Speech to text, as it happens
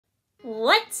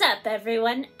What's up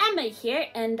everyone, Emma here,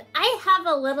 and I have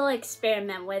a little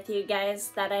experiment with you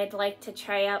guys that I'd like to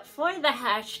try out for the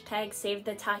hashtag Save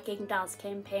the Talking Dolls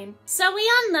campaign. So we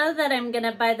all know that I'm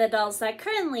gonna buy the dolls that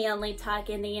currently only talk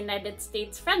in the United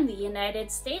States from the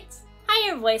United States,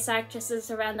 hire voice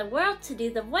actresses around the world to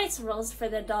do the voice roles for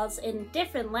the dolls in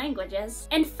different languages,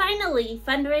 and finally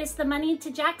fundraise the money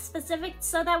to Jakks Pacific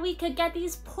so that we could get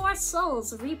these poor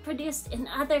souls reproduced in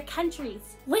other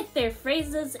countries with their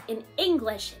phrases in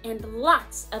English and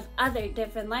lots of other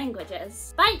different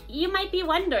languages. But you might be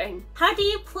wondering, how do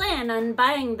you plan on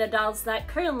buying the dolls that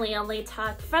currently only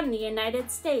talk from the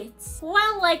United States?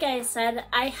 Well, like I said,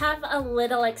 I have a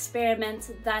little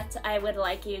experiment that I would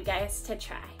like you guys to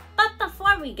try. But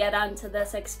before we get on to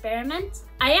this experiment,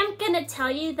 I am gonna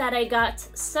tell you that I got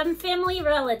some family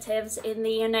relatives in the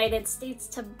United States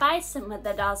to buy some of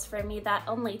the dolls for me that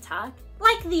only talk,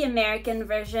 like the American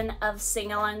version of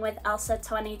Sing Along with Elsa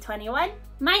 2021,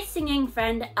 My Singing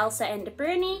Friend Elsa and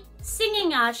Bruni,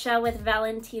 Singing Asha with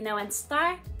Valentino and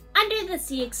Star, Under the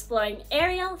Sea Exploring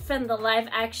Ariel from the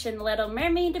live-action Little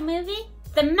Mermaid movie,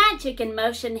 the Magic in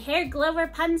Motion Hair Glow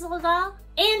Rapunzel doll,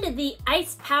 and the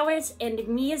Ice Powers and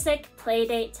Music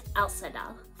Playdate Elsa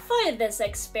doll. For this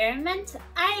experiment,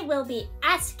 I will be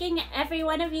asking every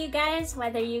one of you guys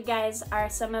whether you guys are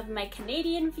some of my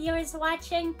Canadian viewers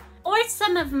watching or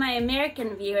some of my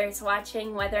American viewers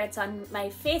watching, whether it's on my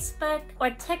Facebook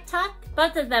or TikTok,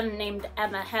 both of them named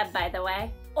Emma Heb by the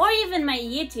way, or even my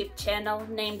YouTube channel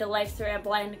named Life Through a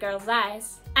Blind Girl's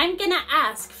Eyes. I'm gonna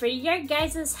ask for your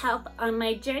guys' help on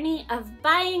my journey of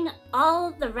buying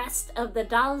all the rest of the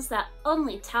dolls that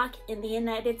only talk in the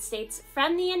United States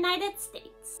from the United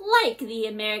States, like the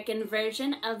American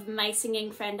version of My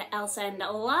Singing Friend Elsa and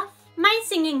Olaf, My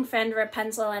Singing Friend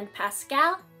Rapunzel and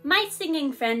Pascal, My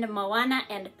Singing Friend Moana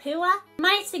and Pua,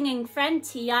 My Singing Friend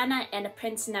Tiana and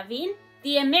Prince Naveen,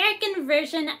 the American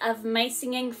version of My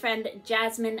Singing Friend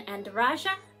Jasmine and Raja,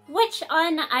 which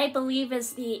on, I believe,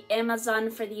 is the Amazon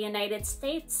for the United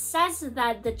States, says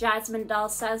that the Jasmine doll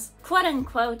says,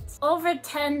 quote-unquote, over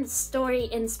 10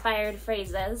 story-inspired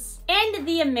phrases, and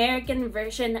the American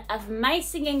version of My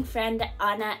Singing Friend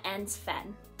Anna and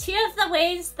Sven. Two of the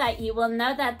ways that you will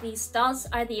know that these dolls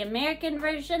are the American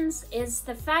versions is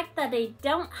the fact that they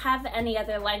don't have any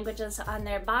other languages on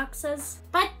their boxes,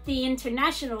 but the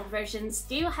international versions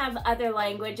do have other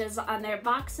languages on their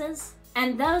boxes,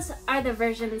 and those are the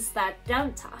versions that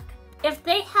don't talk. If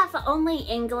they have only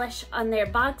English on their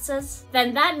boxes,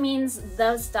 then that means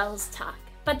those dolls talk.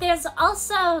 But there's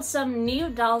also some new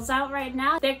dolls out right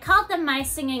now. They're called the My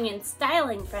Singing and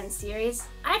Styling Friend series.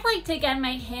 I'd like to get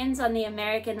my hands on the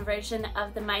American version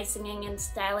of the My Singing and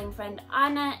Styling Friend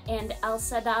Anna and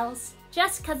Elsa dolls,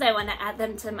 just because I want to add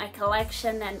them to my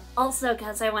collection and also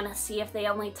because I want to see if they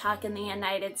only talk in the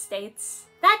United States.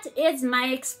 That is my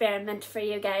experiment for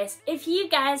you guys. If you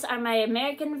guys are my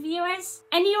American viewers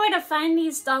and you were to find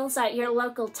these dolls at your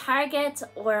local Target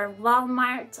or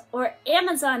Walmart or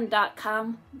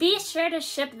Amazon.com, be sure to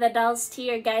ship the dolls to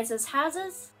your guys'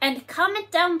 houses and comment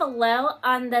down below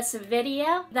on this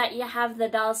video that you have the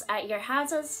dolls at your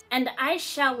houses, and I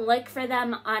shall look for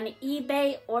them on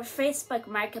eBay or Facebook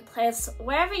Marketplace,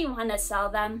 wherever you want to sell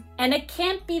them. And it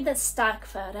can't be the stock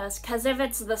photos, because if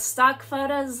it's the stock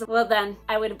photos, well then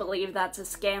I would believe that's a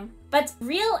scam. But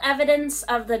real evidence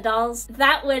of the dolls,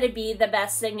 that would be the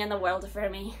best thing in the world for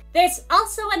me. There's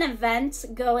also an event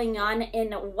going on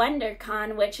in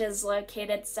WonderCon, which is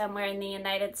located somewhere in the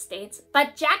United States,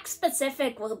 but Jakks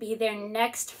Pacific will be there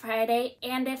next Friday,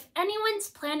 and if anyone's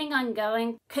planning on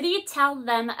going, could you tell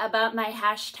them about my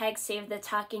hashtag Save the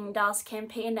Talking Dolls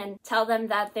campaign and tell them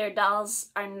that their dolls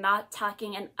are not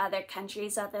talking in other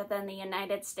countries other than the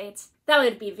United States? That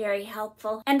would be very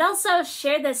helpful. And also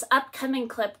share this upcoming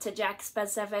clip to Jakks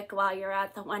Pacific while you're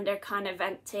at the WonderCon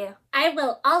event too. I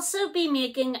will also be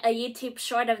making a YouTube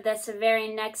short of this very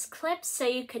next clip, so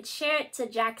you could share it to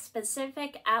Jakks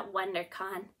Pacific at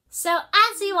WonderCon. So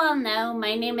as you all know,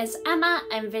 my name is Emma,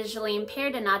 I'm visually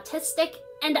impaired and autistic,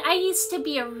 and I used to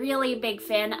be a really big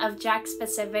fan of Jakks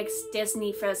Pacific's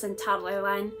Disney Frozen toddler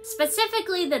line,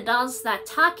 specifically the dolls that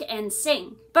talk and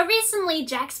sing. But recently,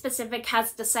 Jakks Pacific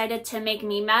has decided to make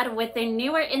me mad with their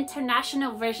newer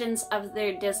international versions of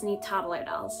their Disney toddler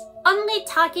dolls, only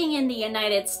talking in the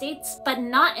United States, but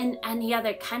not in any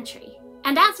other country.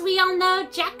 And as we all know,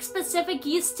 Jakks Pacific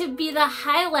used to be the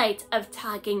highlight of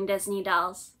talking Disney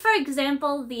dolls. For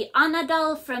example, the Anna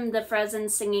doll from the Frozen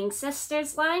Singing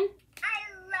Sisters line,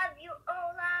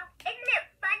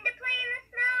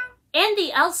 and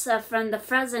the Elsa from the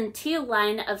Frozen 2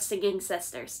 line of Singing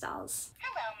Sisters dolls.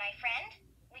 Hello, my friend.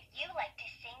 Would you like to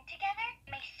sing together?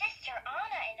 My sister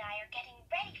Anna and I are getting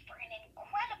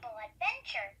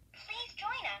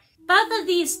Both of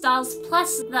these dolls,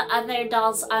 plus the other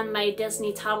dolls on my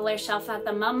Disney toddler shelf at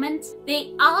the moment,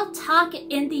 they all talk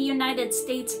in the United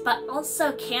States, but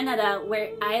also Canada,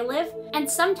 where I live,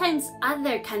 and sometimes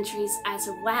other countries as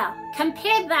well.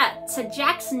 Compare that to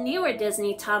Jack's newer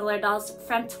Disney toddler dolls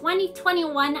from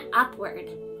 2021 upward.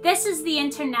 This is the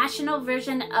international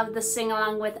version of the Sing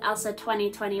Along with Elsa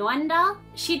 2021 doll.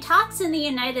 She talks in the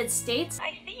United States.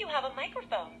 I see you have a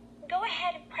microphone. Go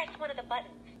ahead and press one of the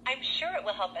buttons. I'm sure it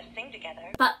will help us sing together.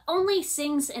 But only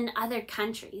sings in other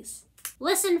countries.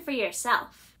 Listen for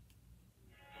yourself.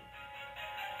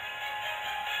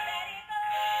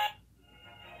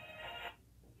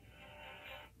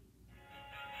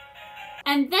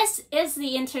 And this is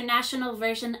the international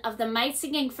version of the My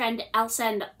Singing Friend Elsa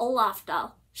and Olaf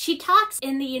doll. She talks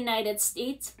in the United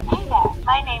States. Hey there,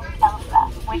 my name's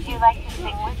Elsa. Would you like to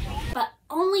sing with me? But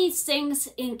only sings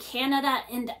in Canada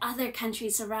and other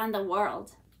countries around the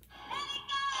world.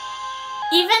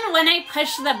 Even when I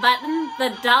push the button,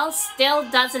 the doll still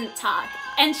doesn't talk.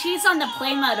 And she's on the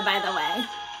play mode, by the way.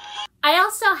 I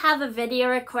also have a video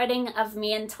recording of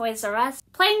me in Toys R Us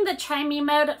playing the Try Me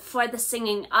mode for the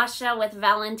singing Asha with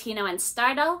Valentino and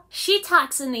Stardoll. She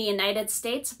talks in the United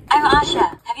States. I'm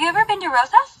Asha. Have you ever been to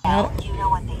Rosas? No. You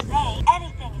know what they say?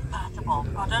 Anything is possible.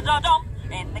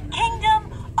 In the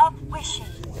kingdom of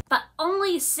wishes. But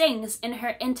only sings in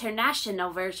her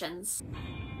international versions.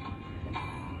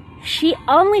 She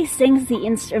only sings the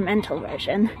instrumental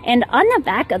version. And on the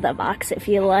back of the box, if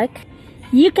you look,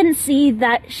 you can see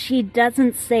that she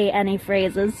doesn't say any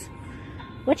phrases,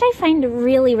 which I find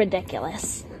really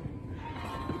ridiculous.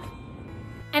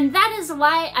 And that is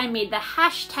why I made the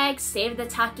hashtag Save the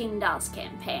Talking Dolls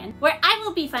campaign, where I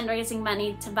will be fundraising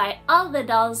money to buy all the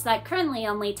dolls that currently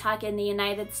only talk in the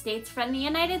United States from the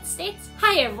United States,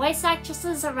 hire voice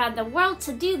actresses around the world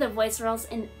to do the voice roles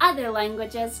in other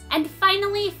languages, and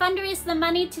finally fundraise the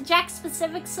money to Jack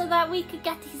Specific so that we could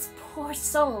get these poor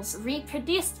souls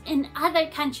reproduced in other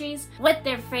countries with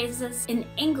their phrases in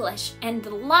English and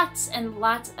lots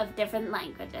of different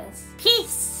languages.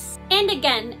 Peace! And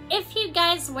again, if you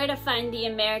guys were to find the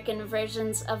American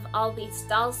versions of all these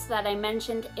dolls that I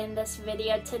mentioned in this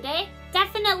video today,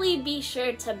 definitely be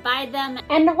sure to buy them.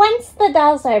 And once the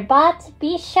dolls are bought,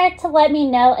 be sure to let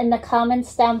me know in the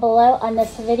comments down below on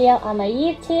this video on my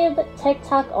YouTube,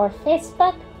 TikTok, or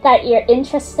Facebook that you're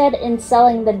interested in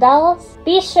selling the dolls.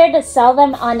 Be sure to sell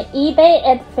them on eBay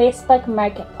and Facebook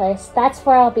Marketplace. That's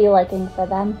where I'll be looking for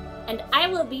them. And I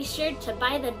will be sure to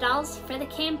buy the dolls for the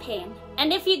campaign.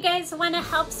 And if you guys want to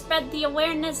help spread the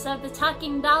awareness of the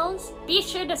talking dolls, be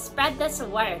sure to spread this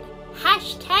word.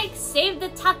 Hashtag Save the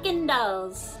Talking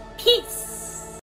Dolls. Peace!